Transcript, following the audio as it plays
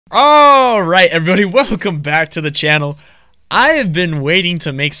Alright everybody, welcome back to the channel. I have been waiting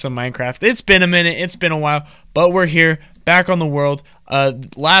to make some Minecraft. It's been a minute, it's been a while, but we're here, back on the world.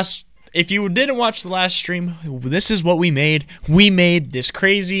 If you didn't watch the last stream, this is what we made. We made this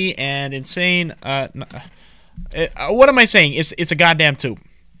crazy and insane, what am I saying? It's a goddamn tube.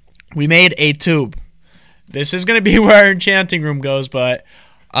 We made a tube. This is gonna be where our enchanting room goes, but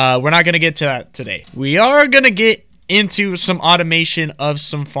we're not gonna get to that today. We are gonna get into some automation of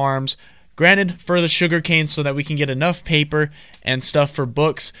some farms, granted for the sugarcane, so that we can get enough paper and stuff for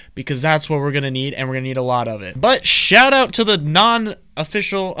books, because that's what we're gonna need, and we're gonna need a lot of it. But shout out to the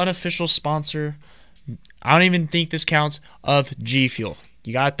unofficial sponsor, I don't even think this counts, of G Fuel.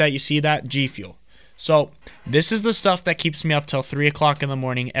 You got that? You see that? G Fuel. So this is the stuff that keeps me up till 3 o'clock in the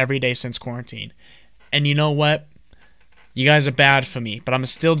morning every day since quarantine. And you know what? You guys are bad for me, but I'm gonna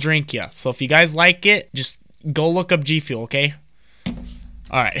still drink ya. So if you guys like it, just go look up G Fuel, okay?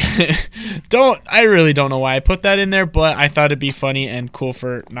 Alright. I really don't know why I put that in there, but I thought it'd be funny and cool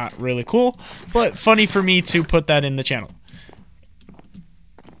for, not really cool, but funny for me to put that in the channel.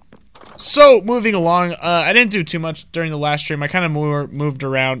 So, moving along, I didn't do too much during the last stream. I kind of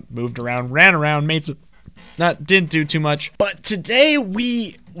ran around, made some, didn't do too much. But today,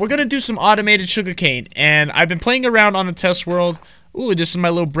 we're gonna do some automated sugarcane, and I've been playing around on a test world. Ooh, this is my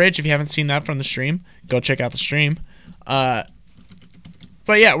little bridge. If you haven't seen that from the stream, go check out the stream. But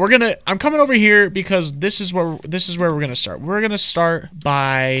yeah, I'm coming over here because this is where we're gonna start. We're gonna start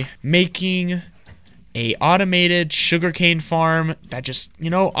by making a automated sugarcane farm that just,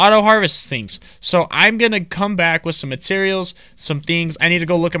 auto harvests things. So I'm gonna come back with some materials, some things. I need to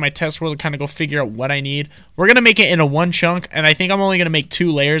go look at my test world and kind of go figure out what I need. We're gonna make it in a one chunk, and I think I'm only gonna make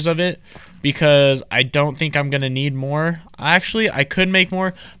 2 layers of it, because I don't think I'm gonna need more. Actually, I could make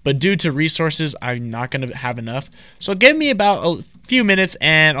more, but due to resources, I'm not gonna have enough. So give me about a few minutes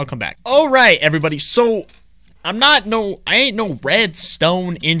and I'll come back. Alright everybody, so I ain't no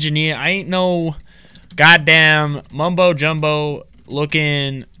redstone engineer. I ain't no goddamn mumbo jumbo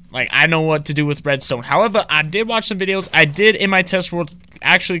looking like I know what to do with redstone. However, I did watch some videos. I did in my test world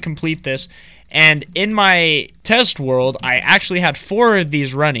actually complete this, and in my test world I actually had 4 of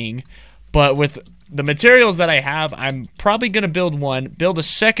these running. But with the materials that I have, I'm probably going to build a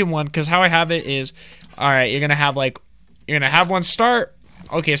second one, because how I have it is, alright, you're going to have one start.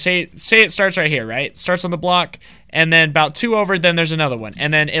 Okay, say it starts right here, right? It starts on the block, and then about 2 over, then there's another one.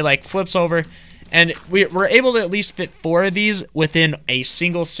 And then it like flips over, and we're able to at least fit 4 of these within a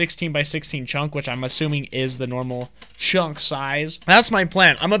single 16 by 16 chunk, which I'm assuming is the normal chunk size. That's my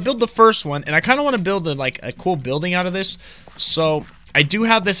plan. I'm going to build the first one, and I kind of want to build a cool building out of this. So I do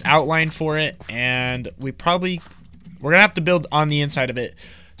have this outline for it, and we're gonna have to build on the inside of it.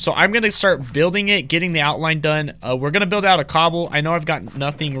 So I'm gonna start building it, getting the outline done. We're gonna build out a cobble. I know I've got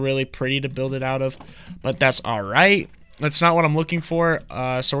nothing really pretty to build it out of, but that's all right. That's not what I'm looking for.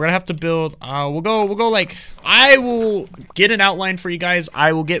 So we're gonna have to build. We'll go like, I will get an outline for you guys.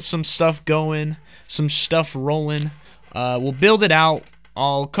 I will get some stuff going, some stuff rolling. We'll build it out.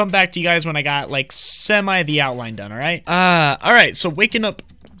 I'll come back to you guys when I got like the outline done, alright? Alright, so waking up,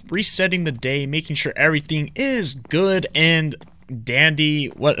 resetting the day, making sure everything is good and dandy,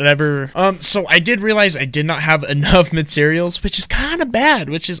 whatever. So I did realize I did not have enough materials, which is kind of bad,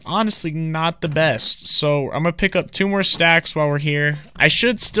 which is honestly not the best. So I'm gonna pick up 2 more stacks while we're here. I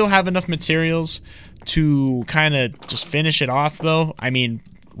should still have enough materials to kind of just finish it off though. I mean,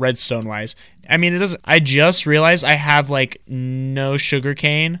 redstone wise. I mean, it doesn't. I just realized I have like no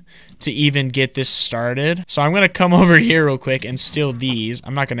sugarcane to even get this started. So I'm gonna come over here real quick and steal these.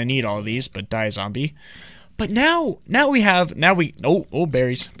 I'm not gonna need all of these, but die zombie. But now we oh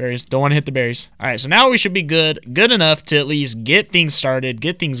berries. Don't want to hit the berries. All right, so now we should be good enough to at least get things started,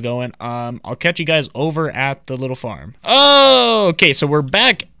 get things going. I'll catch you guys over at the little farm. Oh, okay, so we're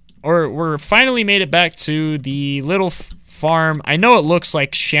back, or we're finally made it back to the little farm. I know it looks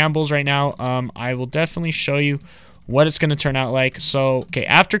like shambles right now. I will definitely show you what it's going to turn out like. So, okay,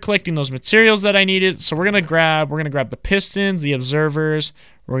 after collecting those materials that I needed, so we're going to grab the pistons, the observers,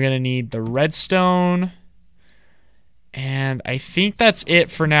 we're going to need the redstone, and I think that's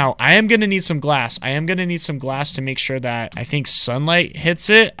it for now. I am going to need some glass. To make sure that I think sunlight hits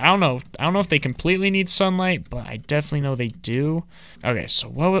it. I don't know if they completely need sunlight, but I definitely know they do. Okay, so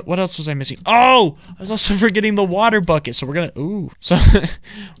what else was I missing? Oh, I was also forgetting the water bucket. So we're going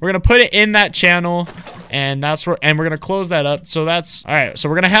to put it in that channel, and we're going to close that up. So that's all right. So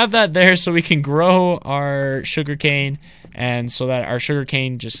we're going to have that there so we can grow our sugarcane, and so that our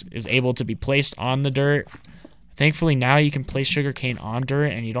sugarcane just is able to be placed on the dirt. Thankfully, now you can place sugarcane on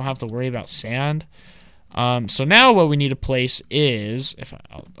dirt and you don't have to worry about sand. So now what we need to place is,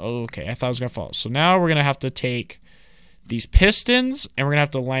 okay, I thought it was gonna fall. So now we're gonna have to take these pistons and we're gonna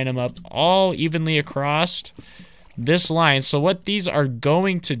have to line them up all evenly across this line. So what these are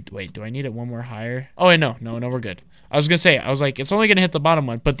going to, wait, do I need it one more higher? Oh wait, no, we're good. I was gonna say, I was like, it's only gonna hit the bottom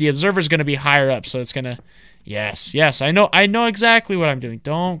one, but the observer's gonna be higher up, so it's gonna, yes, I know exactly what I'm doing.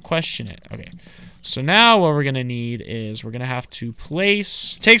 Don't question it. Okay, so now what we're gonna need is we're gonna have to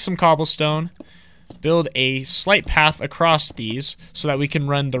take some cobblestone, build a slight path across these so that we can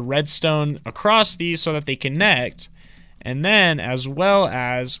run the redstone across these so that they connect, and then as well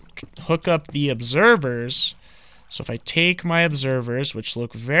as hook up the observers. So if I take my observers, which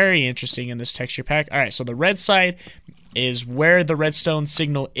look very interesting in this texture pack. All right, so the red side is where the redstone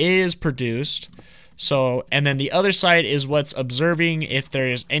signal is produced. So, and then the other side is what's observing if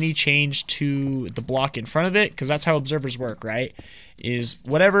there's any change to the block in front of it, because that's how observers work, right? Is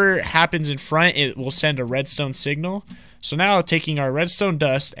whatever happens in front, it will send a redstone signal. So now taking our redstone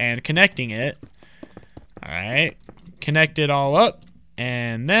dust and connecting it. All right, connect it all up.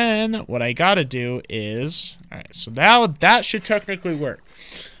 And then what I gotta do is, all right, so now that should technically work.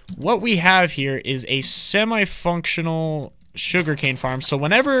 What we have here is a semi-functional sugarcane farm. So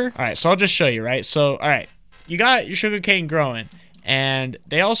whenever, all right, so I'll just show you, right? So, all right, you got your sugarcane growing and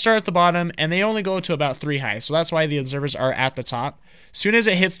they all start at the bottom and they only go to about 3 high. So that's why the observers are at the top. As soon as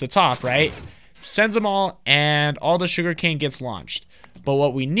it hits the top, right, sends them all and all the sugarcane gets launched. But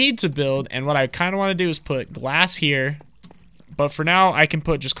what we need to build, and what I kind of want to do, is put glass here. But for now, I can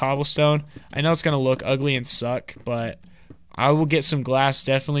put just cobblestone. I know it's going to look ugly and suck, but I will get some glass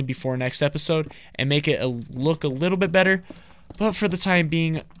definitely before next episode and make it look a little bit better. But for the time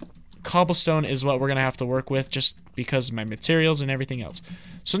being, cobblestone is what we're going to have to work with just because of my materials and everything else.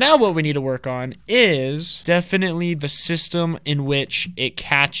 So now what we need to work on is definitely the system in which it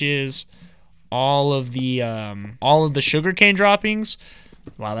catches all of the sugarcane droppings.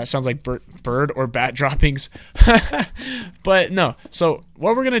 Wow, that sounds like bird or bat droppings. But no, so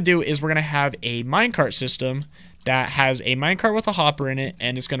what we're going to do is we're going to have a minecart system that has a minecart with a hopper in it,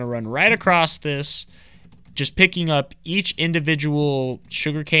 and it's going to run right across this, just picking up each individual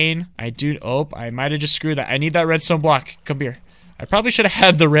sugarcane. I might have just screwed that. I need that redstone block. Come here. I probably should have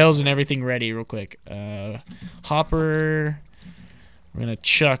had the rails and everything ready real quick. Hopper. We're going to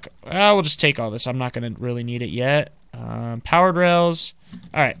chuck. We'll just take all this. I'm not going to really need it yet. Powered rails.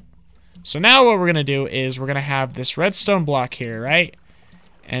 All right, so now what we're gonna do is we're gonna have this redstone block here, right?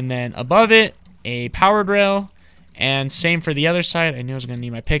 And then above it, a powered rail, and same for the other side. I knew I was gonna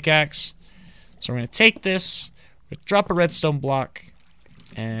need my pickaxe. So we're gonna take this, drop a redstone block,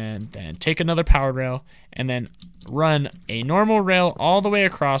 and then take another powered rail, and then run a normal rail all the way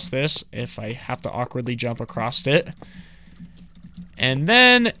across this, if I have to awkwardly jump across it. And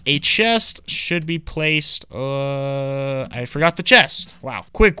then a chest should be placed. I forgot the chest. Wow.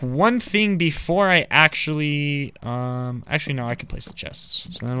 Quick, one thing before I actually no, I can place the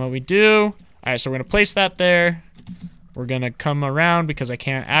chests. So then what we do, all right, so we're gonna place that there. We're gonna come around because I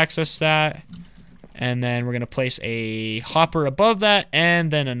can't access that. And then we're gonna place a hopper above that and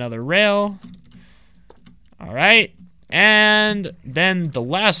then another rail. All right. And then the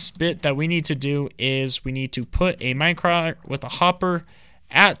last bit that we need to do is we need to put a minecart with a hopper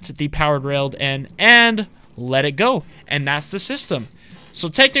at the powered railed end and let it go. And that's the system. So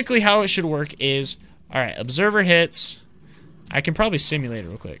technically how it should work is, all right, observer hits. I can probably simulate it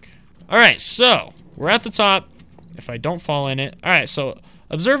real quick. All right, so we're at the top. If I don't fall in it. All right, so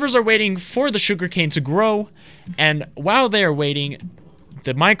observers are waiting for the sugarcane to grow. And while they are waiting,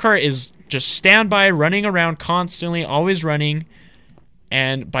 the minecart is just standby, running around constantly, always running.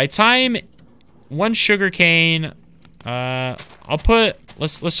 And by time one sugarcane, let's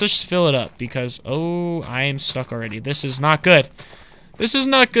just fill it up because, oh, I am stuck already. This is not good. This is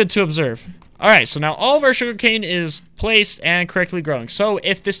not good to observe. All right, so now all of our sugarcane is placed and correctly growing. So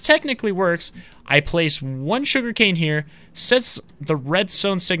if this technically works, I place one sugarcane here, sets the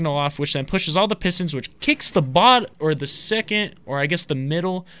redstone signal off, which then pushes all the pistons, which kicks the bot or the second, or I guess the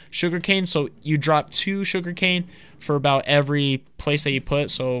middle sugarcane. So you drop 2 sugarcane for about every place that you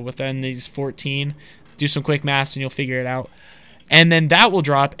put. So within these 14, do some quick math and you'll figure it out. And then that will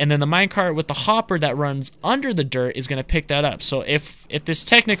drop, and then the minecart with the hopper that runs under the dirt is going to pick that up. So if this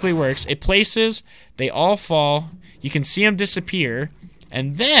technically works, it places, they all fall, you can see them disappear,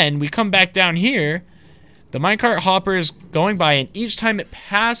 and then we come back down here, the minecart hopper is going by, and each time it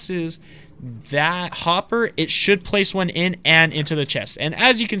passes that hopper, it should place one in and into the chest. And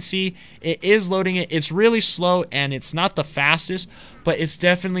as you can see, it is loading it. It's really slow, and it's not the fastest, but it's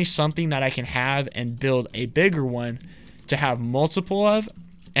definitely something that I can have and build a bigger one to have multiple of.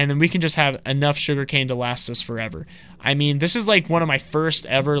 and then we can just have enough sugarcane to last us forever. I mean, this is like one of my first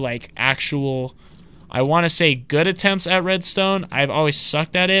ever like actual, I want to say, good attempts at redstone. I've always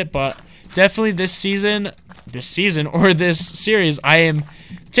sucked at it, but definitely this season or this series, I am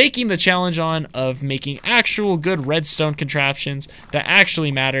taking the challenge on of making actual good redstone contraptions that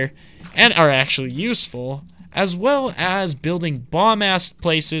actually matter and are actually useful, as well as building bomb-ass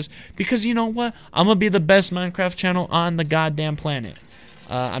places, because you know what? I'm gonna be the best Minecraft channel on the goddamn planet.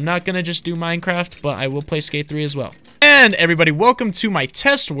 I'm not gonna just do Minecraft, but I will play Skate 3 as well. And everybody, welcome to my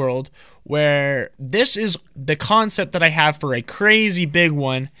test world, where this is the concept that I have for a crazy big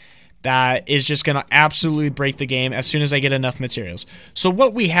one that is just gonna absolutely break the game as soon as I get enough materials. So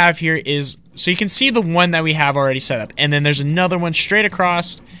what we have here is, so you can see the one that we have already set up, and then there's another one straight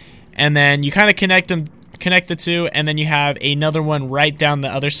across, and then you kind of connect the two, and then you have another one right down the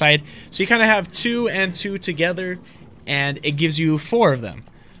other side. So you kind of have 2 and 2 together, and it gives you 4 of them.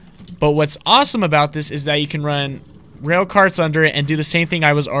 But what's awesome about this is that you can run rail carts under it and do the same thing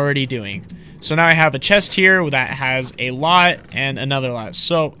I was already doing. So now I have a chest here that has a lot and another lot.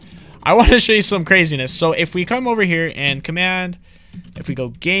 So I want to show you some craziness. So if we come over here and command, if we go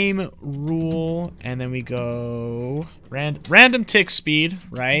game rule, and then we go random tick speed,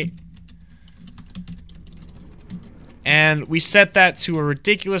 right? And we set that to a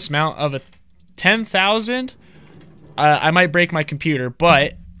ridiculous amount of 10,000. I might break my computer,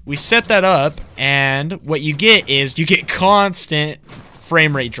 but we set that up, and what you get is you get constant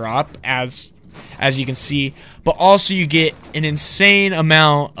frame rate drop, as you can see, but also you get an insane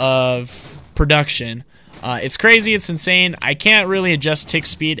amount of production. It's crazy, it's insane. I can't really adjust tick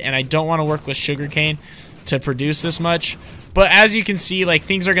speed, and I don't want to work with sugarcane to produce this much. But as you can see, like,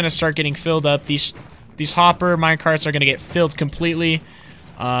 things are gonna start getting filled up. These hopper minecarts are gonna get filled completely.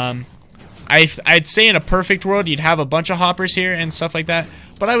 I'd say in a perfect world you'd have a bunch of hoppers here and stuff like that,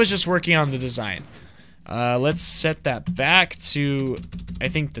 but I was just working on the design. Let's set that back to, I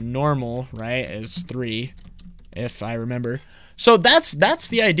think the normal, right, is 3, if I remember. So that's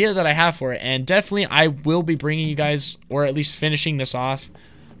the idea that I have for it, and definitely I will be bringing you guys, or at least finishing this off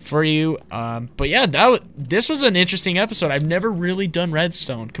for you. But yeah, this was an interesting episode. I've never really done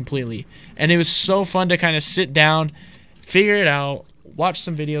redstone completely, and it was so fun to kind of sit down, figure it out, watch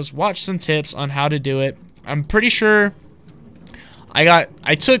some videos, watch some tips on how to do it. I'm pretty sure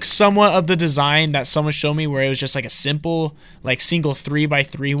I took somewhat of the design that someone showed me, where it was just like a simple, like, single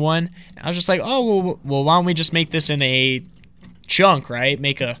 3x3 one. And I was just like, oh, well, why don't we just make this in a chunk, right?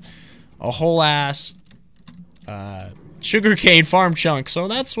 Make a whole ass sugarcane farm chunk. So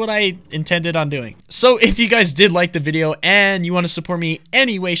that's what I intended on doing. So if you guys did like the video and you want to support me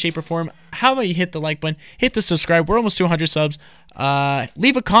any way, shape, or form, how about you hit the like button, hit the subscribe. We're almost to 100 subs.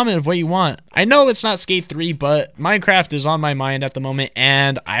 Leave a comment of what you want. I know it's not Skate 3, but Minecraft is on my mind at the moment,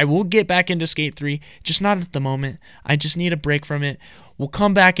 and I will get back into Skate 3, just not at the moment. I just need a break from it. We'll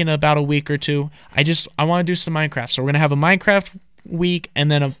come back in about a week or 2. I want to do some Minecraft, so we're gonna have a Minecraft week, and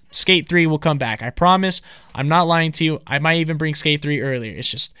then a Skate 3 will come back. I promise. I'm not lying to you. I might even bring Skate 3 earlier.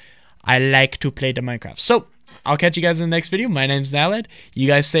 It's just I like to play the Minecraft. So I'll catch you guys in the next video. My name's NYLAD. You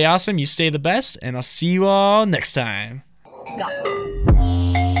guys stay awesome. You stay the best, and I'll see you all next time. Go.